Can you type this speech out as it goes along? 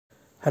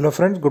Hello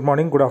friends, good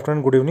morning, good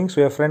afternoon, good evening. So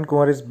your friend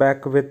Kumar is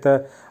back with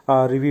a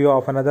review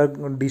of another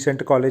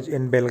decent college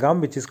in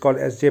Belgaum, which is called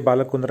G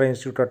Balekundri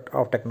Institute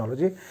of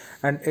Technology,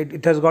 and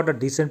it has got a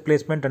decent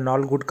placement and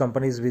all good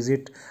companies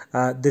visit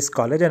this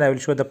college, and I will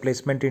show the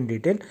placement in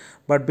detail.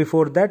 But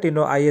before that,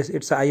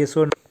 it's a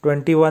ISO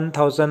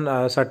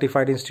 21,000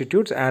 certified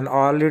institutes, and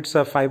all its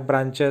 5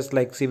 branches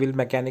like civil,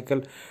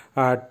 mechanical,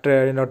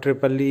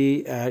 triple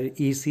E,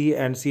 EC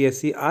and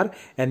CSE are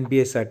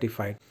NBA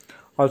certified.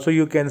 Also,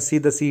 you can see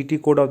the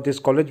CET code of this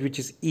college, which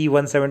is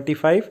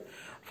E175.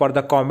 For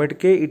the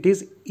comedk, it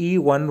is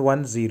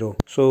E110.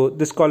 So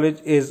this college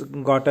is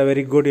got a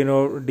very good,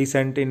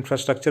 decent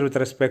infrastructure with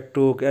respect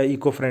to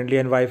eco-friendly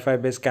and Wi-Fi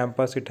based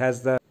campus. It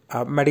has the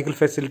medical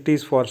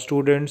facilities for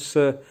students,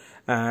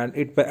 and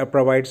it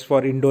provides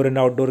for indoor and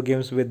outdoor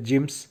games with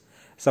gyms.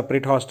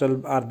 Separate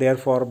hostel are there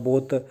for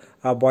both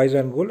boys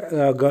and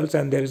girls,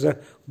 and there is a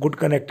good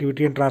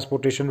connectivity and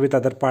transportation with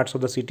other parts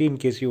of the city in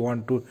case you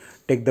want to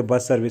take the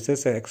bus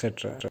services,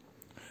 etc.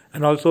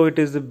 And also it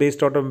is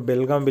based out of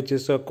Belgaum, which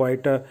is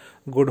quite a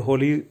good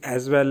holy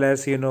as well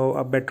as a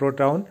metro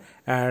town,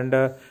 and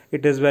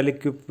it is well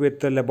equipped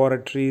with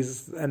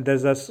laboratories, and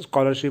there's a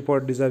scholarship for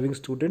deserving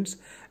students,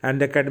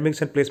 and the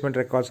academics and placement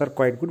records are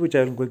quite good, which I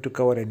am going to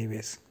cover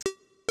anyways.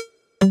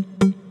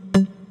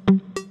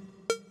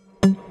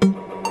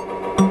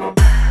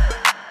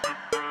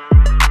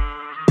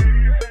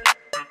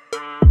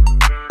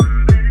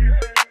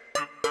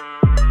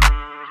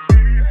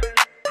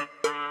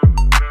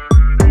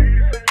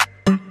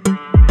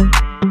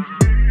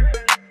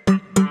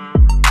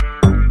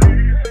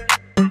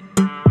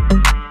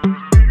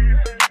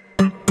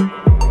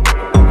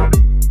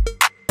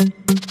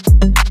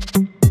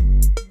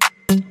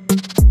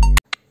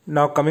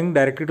 Now coming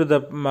directly to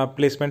the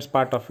placements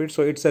part of it,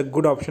 so it's a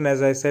good option,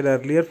 as I said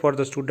earlier, for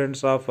the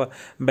students of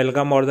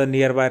Belgaum or the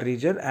nearby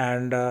region,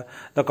 and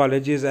the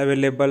college is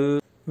available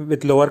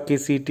with lower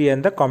Kcet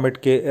and the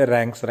comedk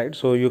ranks, right?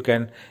 So you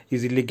can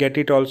easily get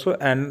it also.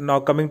 And now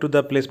coming to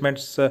the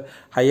placements,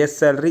 highest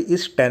salary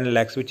is 10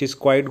 lakhs, which is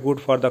quite good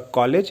for the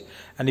college.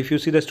 And if you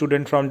see, the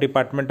student from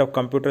Department of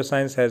Computer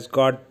Science has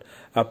got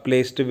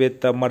placed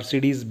with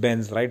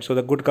Mercedes-Benz, right? So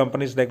the good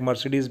companies like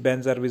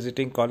Mercedes-Benz are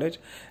visiting college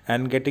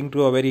and getting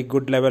to a very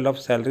good level of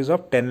salaries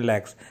of 10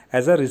 lakhs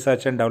as a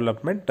research and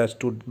development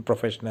student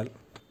professional.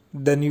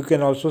 Then you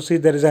can also see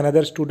there is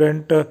another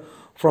student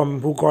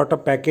from who got a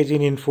package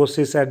in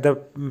Infosys at the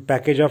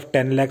package of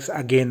 10 lakhs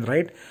again,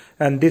 right?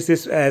 And this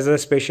is as a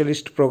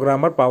specialist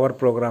programmer, power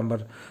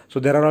programmer. So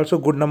there are also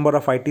good number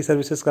of IT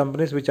services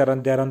companies which are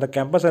there on the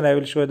campus, and I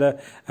will show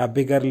the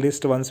bigger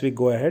list once we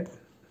go ahead.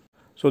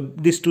 So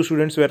these two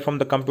students were from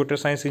the computer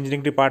science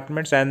engineering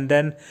departments, and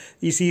then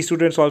ECE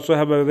students also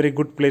have a very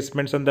good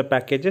placements on the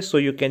packages. So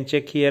you can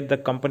check here the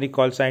company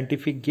called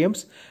Scientific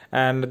Games,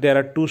 and there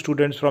are 2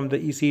 students from the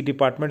ECE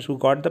departments who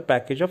got the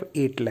package of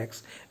 8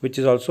 lakhs, which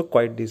is also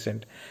quite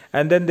decent.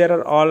 And then there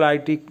are all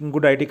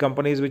good IT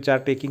companies which are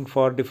taking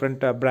for different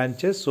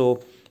branches.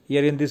 So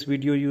here in this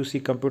video you see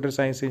computer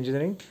science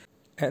engineering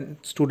and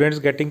students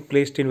getting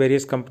placed in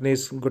various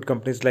companies, good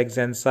companies like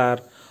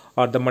Zensar,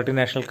 or the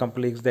multinational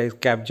companies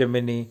like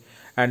Capgemini,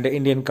 and the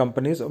Indian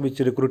companies which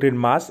recruit in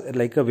mass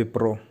like a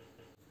Wipro.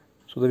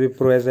 So the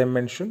Wipro, as I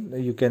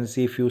mentioned, you can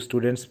see few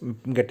students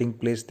getting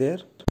placed there.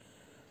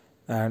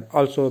 And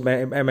also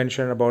I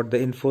mentioned about the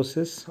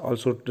Infosys,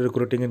 also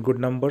recruiting in good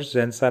numbers.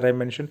 Zensar I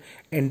mentioned.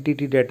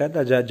 NTT Data,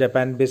 the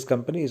Japan-based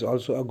company, is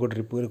also a good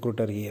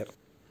recruiter here.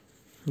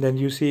 Then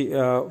you see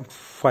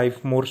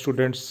 5 more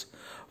students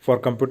for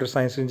computer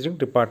science engineering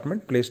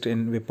department placed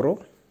in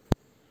Wipro.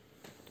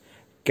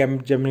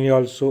 Capgemini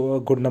also a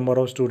good number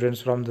of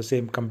students from the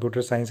same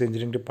computer science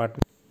engineering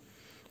department.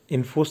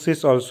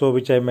 Infosys also,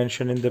 which I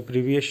mentioned in the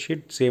previous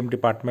sheet, same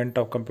department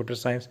of computer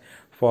science,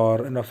 for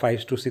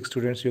 5 to 6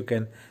 students you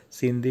can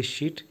see in this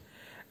sheet.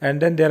 And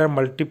then there are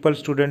multiple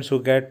students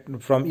who get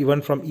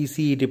even from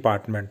ECE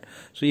department.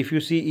 So if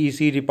you see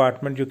ECE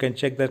department, you can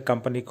check that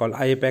company called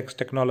Apex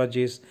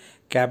Technologies,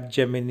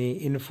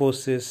 Capgemini,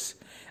 Infosys,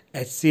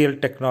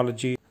 HCL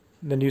Technology.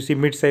 Then you see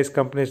mid-sized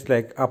companies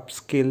like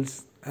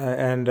Upskills,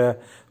 and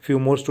few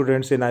more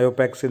students in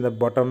IOPEX in the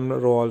bottom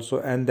row also,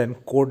 and then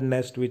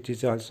CodeNest, which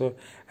is also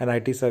an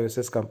IT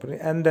services company,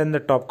 and then the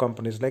top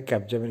companies like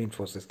Capgemini,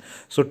 Infosys.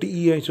 So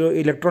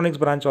electronics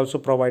branch also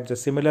provides a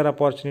similar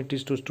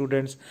opportunities to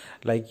students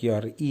like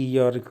your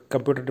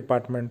computer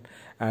department.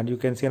 And you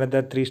can see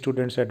another 3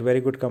 students at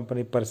very good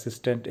company,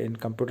 Persistent, in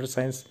computer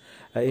science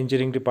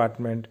engineering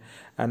department,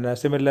 and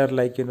similar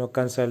like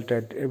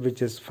Consulted,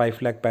 which is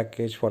 5 lakh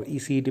package for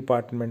ECE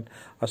department,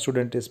 a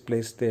student is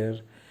placed there.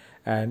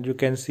 And you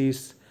can see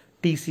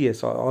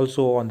TCS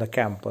also on the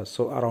campus.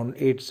 So around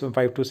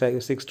 5 to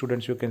 6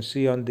 students you can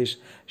see on this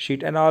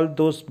sheet, and all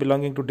those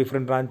belonging to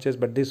different branches.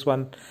 But this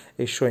one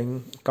is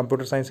showing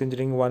computer science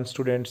engineering 1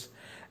 students,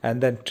 And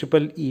then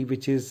triple E,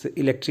 which is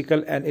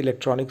electrical and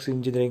electronics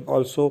engineering,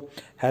 also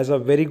has a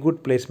very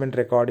good placement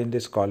record in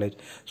this college.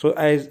 So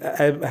as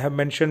I have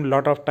mentioned a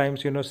lot of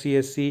times,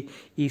 CSC,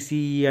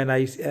 ECE and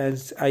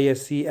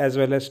ISC as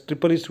well as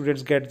triple E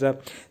students get the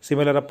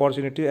similar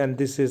opportunity, and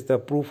this is the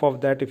proof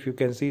of that. If you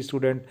can see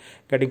student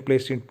getting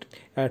placed in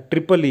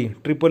triple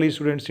E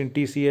students in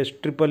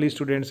TCS, triple E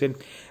students in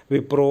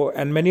Wipro,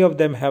 and many of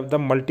them have the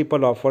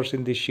multiple offers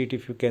in this sheet.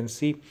 If you can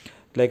see,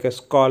 like a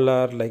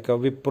Scholar, like a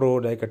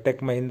Wipro, like a Tech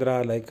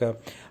Mahindra, like a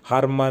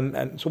Harman,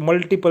 and so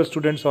multiple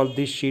students. All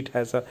this sheet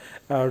has a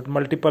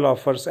multiple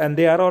offers, and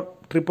they are all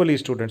triple E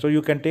students. So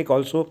you can take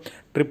also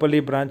triple E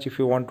branch if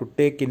you want to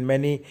take in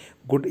many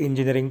good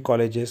engineering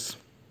colleges.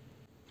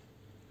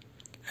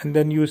 And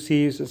then you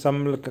see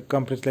some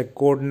companies like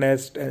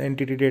CodeNest and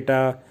Entity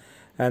Data,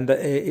 and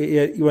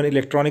even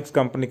electronics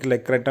company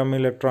like Kratom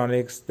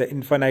Electronics, the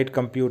Infinite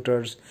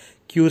Computers,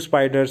 Q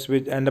Spiders,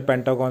 and the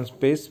Pentagon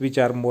Space, which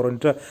are more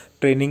into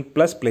training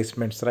plus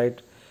placements,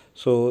 right?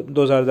 So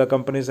those are the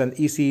companies. And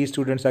ECE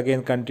students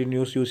again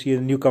continues. You see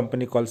a new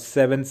company called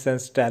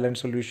 7sense Talent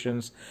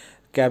Solutions,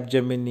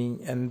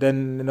 Capgemini, and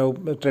then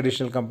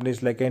traditional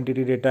companies like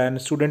Entity Data.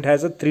 And student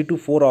has a 3 to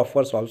 4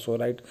 offers also,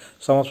 right?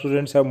 Some of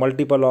students have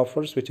multiple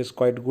offers, which is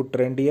quite good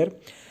trend here.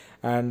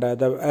 And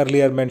the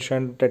earlier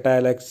mentioned Tata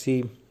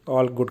Elxsi,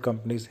 all good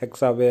companies,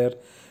 Hexaware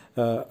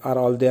are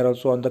all there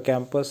also on the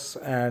campus,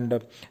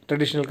 and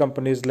traditional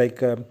companies like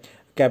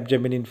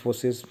Capgemini,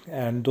 Infosys,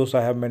 and those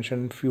I have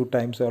mentioned few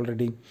times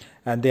already,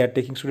 and they are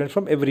taking students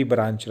from every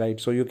branch, right?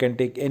 So you can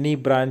take any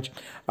branch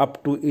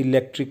up to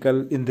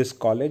electrical in this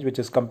college, which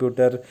is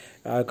computer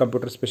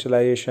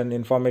specialization,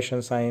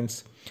 information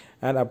science,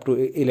 and up to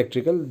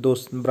electrical.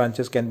 Those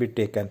branches can be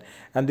taken,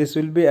 and this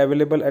will be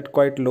available at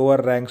quite lower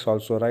ranks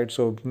also, right?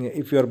 So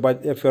if your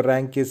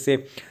rank is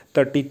say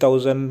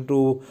 30,000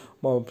 to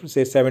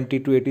say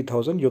 70 to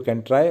 80,000, you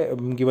can try,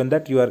 given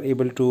that you are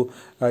able to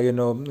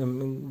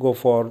go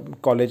for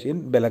college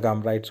in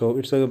Belgaum, right? So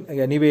it's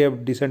anyway a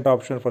decent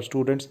option for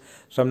students.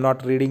 So I'm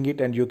not reading it,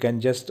 and you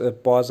can just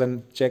pause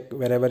and check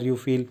wherever you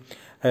feel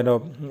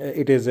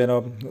it is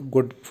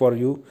good for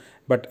you.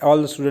 But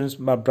all the students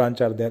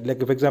branch are there.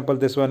 Like, for example,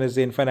 this one is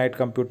the Infinite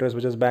Computers,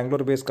 which is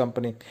Bangalore based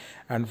company,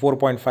 and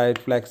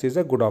 4.5 lakhs is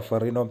a good offer,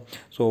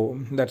 so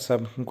that's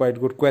quite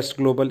good. Quest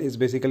Global is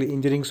basically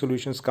engineering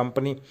solutions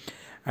company,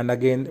 and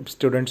again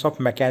students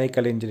of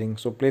mechanical engineering.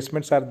 So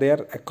placements are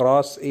there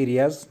across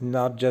areas,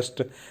 not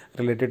just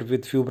related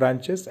with few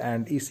branches.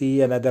 And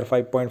ECE another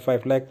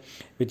 5.5 lakh,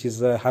 which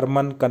is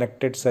Harman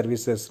Connected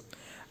Services,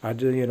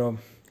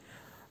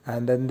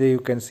 and then you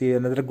can see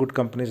another good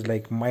companies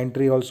like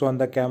Mindtree also on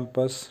the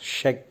campus,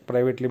 Shek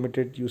Private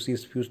Limited, you see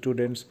few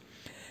students.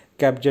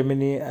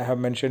 Capgemini I have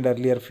mentioned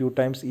earlier few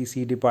times,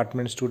 EC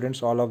department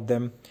students, all of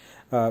them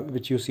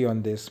which you see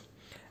on this.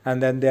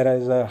 And then there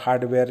is a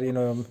hardware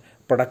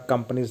product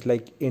companies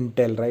like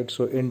Intel, right?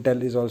 So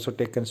Intel is also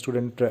taken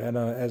student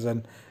as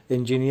an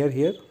engineer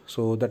here,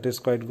 so that is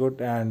quite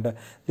good. And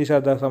these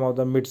are some of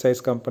the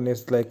mid-sized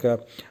companies like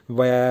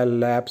Via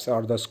Labs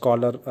or the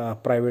Scholar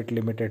Private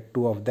Limited,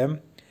 two of them.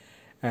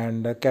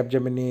 And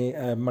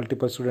Capgemini,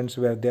 multiple students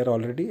were there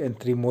already, and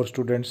 3 more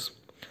students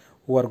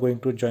who are going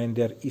to join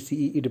their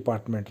ECE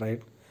department,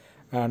 right?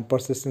 And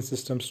Persistent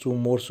Systems, 2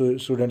 more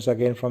students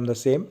again from the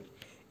same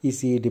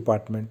ECE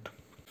department.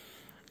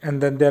 And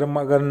then there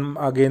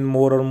are again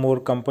more and more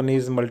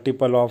companies,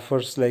 multiple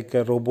offers like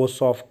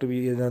Robosoft,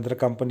 another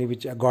company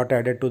which got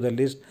added to the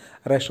list.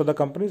 Rest of the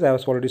companies I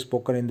have already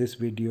spoken in this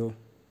video.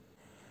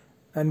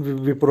 And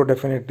Wipro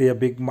definitely a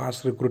big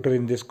mass recruiter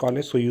in this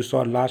college, so you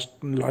saw large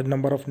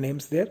number of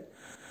names there.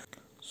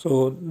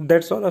 So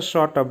that's all a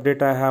short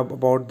update I have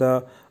about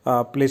the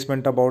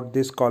placement about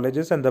these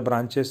colleges and the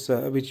branches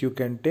which you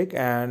can take.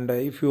 And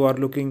if you are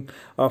looking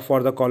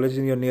for the college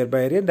in your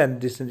nearby area, then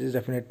this is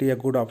definitely a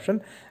good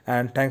option.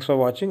 And thanks for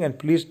watching, and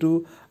please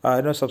do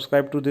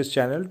subscribe to this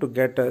channel to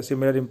get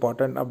similar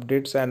important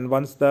updates. And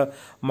once the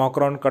mock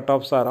round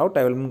cutoffs are out,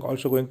 I will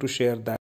also going to share that.